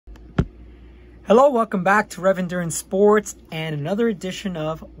Hello, welcome back to Rev Endurance Sports and another edition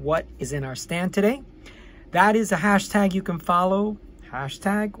of What is in Our Stand today. That is a hashtag you can follow,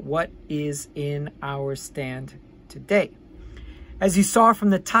 hashtag What is in Our Stand today. As you saw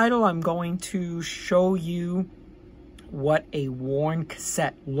from the title, I'm going to show you what a worn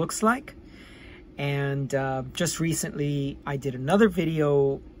cassette looks like. And just recently, I did another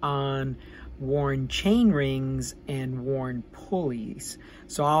video on worn chain rings and worn pulleys.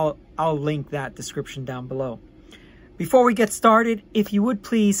 So I'll link that description down below. Before we get started, if you would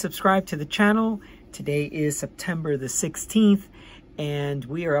please subscribe to the channel. Today is September the 16th, and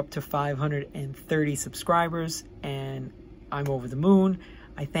we are up to 530 subscribers, and I'm over the moon.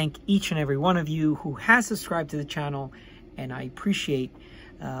 I thank each and every one of you who has subscribed to the channel, and I appreciate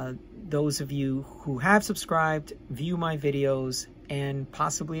those of you who have subscribed, view my videos, and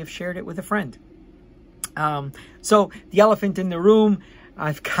possibly have shared it with a friend. So the elephant in the room,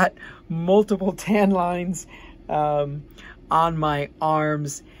 I've got multiple tan lines on my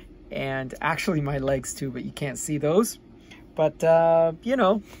arms and actually my legs too, but you can't see those. But, you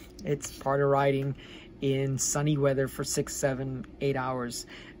know, it's part of riding in sunny weather for 6, 7, 8 hours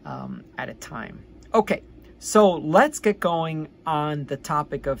at a time. Okay, so let's get going on the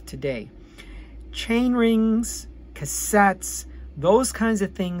topic of today. Chain rings, cassettes, those kinds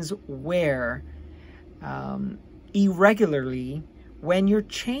of things wear irregularly when your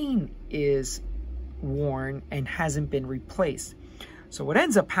chain is worn and hasn't been replaced. So what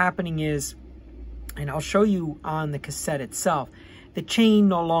ends up happening is, and I'll show you on the cassette itself, the chain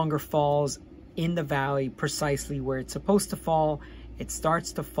no longer falls in the valley precisely where it's supposed to fall. It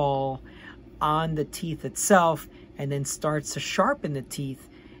starts to fall on the teeth itself and then starts to sharpen the teeth,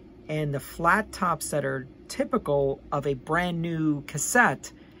 and the flat tops that are typical of a brand new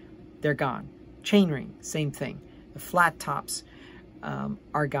cassette, they're gone. Chain ring, same thing. The flat tops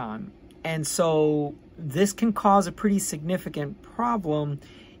are gone. And so this can cause a pretty significant problem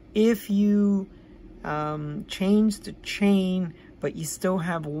if you change the chain, but you still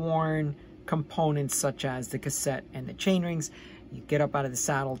have worn components such as the cassette and the chain rings. You get up out of the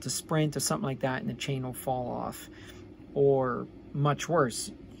saddle to sprint or something like that, and the chain will fall off. Or much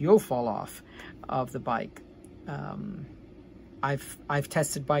worse, you'll fall off of the bike. I've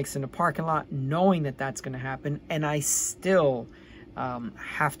tested bikes in the parking lot knowing that that's going to happen, and I still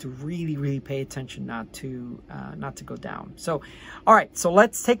have to really pay attention not to go down. So, all right, so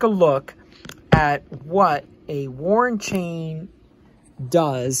let's take a look at what a worn chain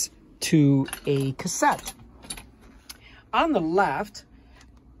does to a cassette. On the left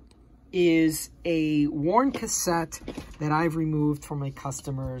is a worn cassette that I've removed from a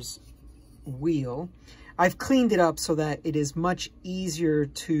customer's wheel. I've cleaned it up so that it is much easier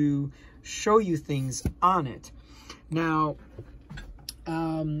to show you things on it. Now,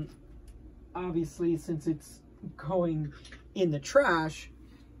 obviously, since it's going in the trash,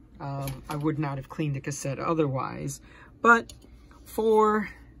 I would not have cleaned the cassette otherwise. But for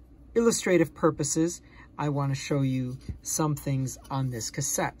illustrative purposes, I want to show you some things on this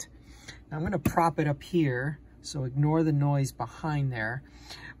cassette. Now, I'm going to prop it up here, so ignore the noise behind there.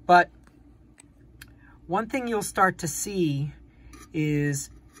 But one thing you'll start to see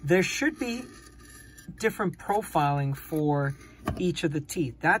is there should be different profiling for each of the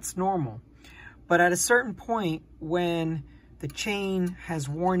teeth. That's normal. But at a certain point, when the chain has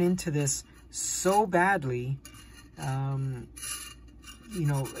worn into this so badly, you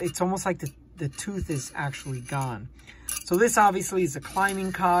know, it's almost like the tooth is actually gone. So this obviously is a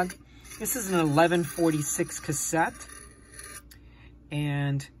climbing cog. This is an 1146 cassette.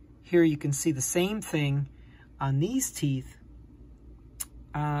 And here you can see the same thing on these teeth.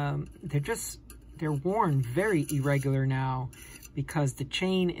 They're worn very irregular now because the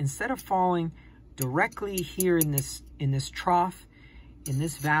chain, instead of falling directly here in this trough, in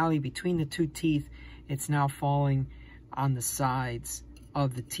this valley between the two teeth, it's now falling on the sides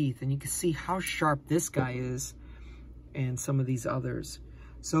of the teeth. And you can see how sharp this guy is and some of these others.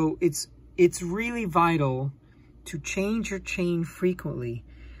 So it's really vital to change your chain frequently.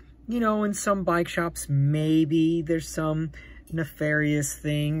 You know, in some bike shops, maybe there's some nefarious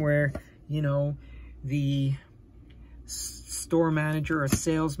thing where, you know, the store manager or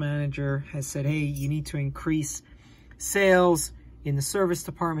sales manager has said, hey, you need to increase sales in the service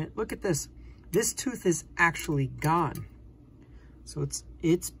department. Look at this. This tooth is actually gone. So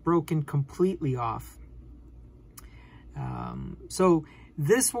it's broken completely off. So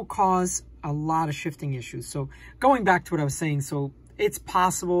this will cause a lot of shifting issues. So going back to what I was saying, so it's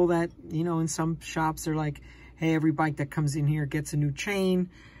possible that, you know, in some shops they're like, hey, every bike that comes in here gets a new chain.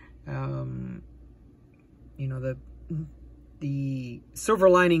 You know, The silver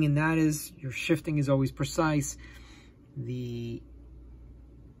lining in that is your shifting is always precise. The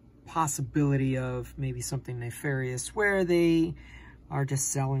possibility of maybe something nefarious where they are just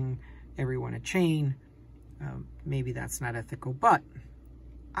selling everyone a chain, maybe that's not ethical, but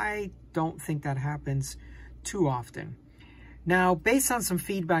I don't think that happens too often. Now, based on some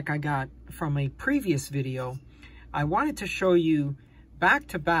feedback I got from a previous video, I wanted to show you back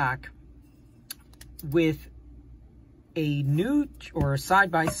to back with a new or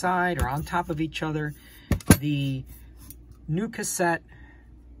side by side or on top of each other, the new Cassette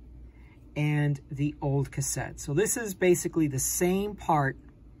and the old Cassette. So this is basically the same part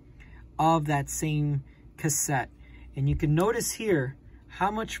of that same Cassette. And you can notice here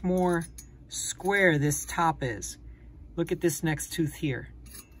how much more square this top is. Look at this next tooth here,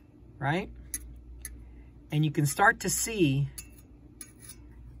 right? And you can start to see,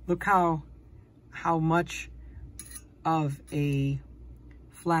 look how much of a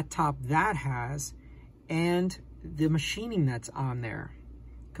flat top that has and the machining that's on there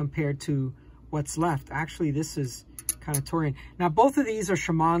compared to what's left. Actually, this is kind of torn. Now, both of these are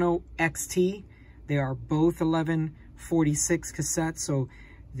Shimano XT. They are both 1146 cassettes, so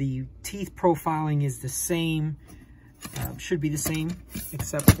the teeth profiling is the same, should be the same,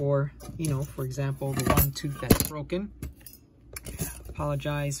 except for, you know, for example, the one tooth that's broken.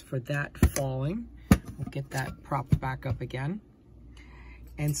 Apologize for that falling. We'll get that propped back up again.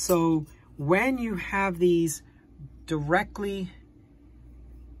 And so when you have these directly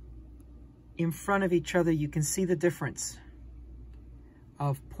in front of each other, you can see the difference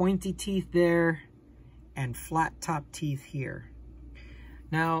of pointy teeth there and flat top teeth here.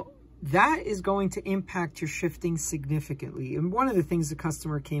 Now, that is going to impact your shifting significantly. And one of the things the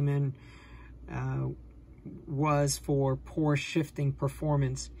customer came in was for poor shifting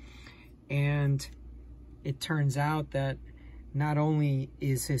performance. And it turns out that not only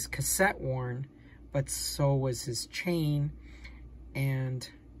is his cassette worn, but so was his chain. And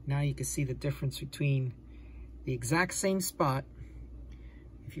now you can see the difference between the exact same spot.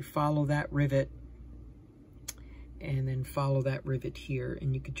 If you follow that rivet and then follow that rivet here,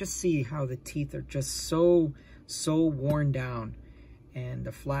 and you can just see how the teeth are just so worn down, and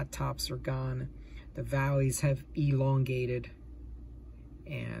the flat tops are gone. The valleys have elongated,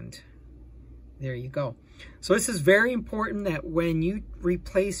 and there you go. So this is very important that when you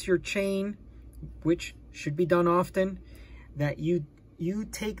replace your chain, which should be done often, that you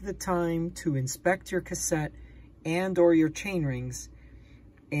take the time to inspect your cassette and or your chain rings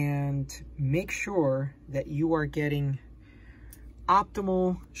and make sure that you are getting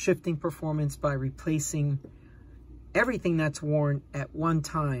optimal shifting performance by replacing everything that's worn at one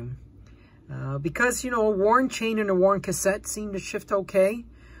time. Because, you know, a worn chain and a worn cassette seem to shift okay,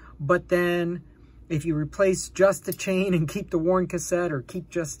 but then if you replace just the chain and keep the worn cassette or keep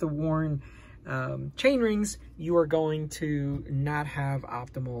just the worn chain rings, you are going to not have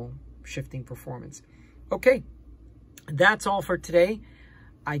optimal shifting performance. Okay, that's all for today.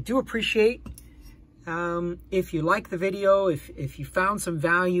 I do appreciate if you like the video, if you found some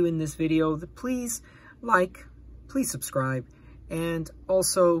value in this video, please like, please subscribe, and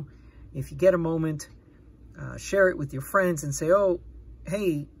also if you get a moment, share it with your friends and say, oh,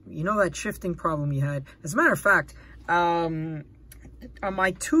 hey, you know that shifting problem you had? As a matter of fact, on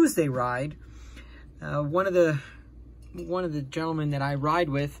my Tuesday ride, one of the gentlemen that I ride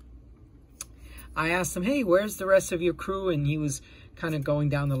with, I asked him, hey, where's the rest of your crew? And he was kind of going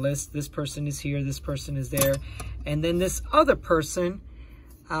down the list. This person is here, this person is there. And then this other person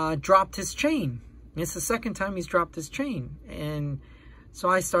dropped his chain. It's the second time he's dropped his chain. And so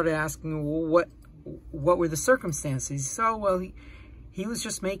I started asking, well, what were the circumstances? So, well, he was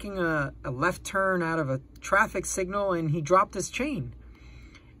just making a left turn out of a traffic signal and he dropped his chain.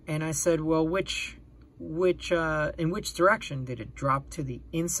 And I said, well, in which direction? Did it drop to the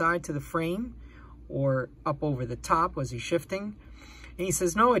inside, to the frame, or up over the top? Was he shifting? And he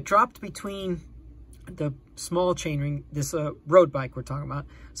says, no, it dropped between the small chain ring, this road bike we're talking about,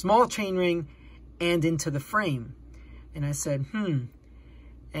 small chain ring, and into the frame. And I said,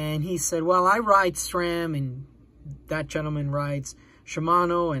 And he said, well, I ride SRAM, and that gentleman rides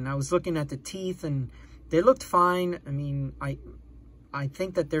Shimano, and I was looking at the teeth, and they looked fine. I mean, I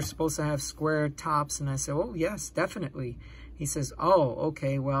think that they're supposed to have square tops. And I said, oh, yes, definitely. He says, oh,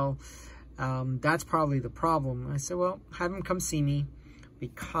 okay, well, that's probably the problem. I said, well, have him come see me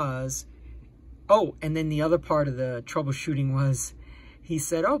because, oh, and then the other part of the troubleshooting was, he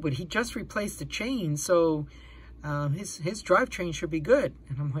said, oh, but he just replaced the chain, so his drivetrain should be good.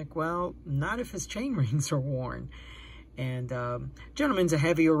 And I'm like, well, not if his chain rings are worn. And gentleman's a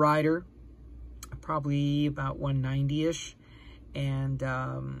heavier rider, probably about 190-ish. And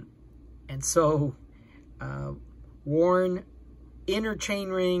so worn inner chain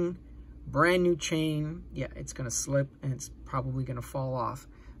ring, brand new chain. Yeah, it's gonna slip and it's probably gonna fall off.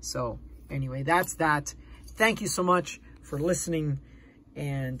 So anyway, that's that. Thank you so much for listening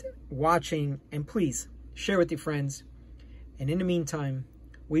and watching, and please share with your friends. And in the meantime,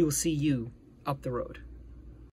 we will see you up the road.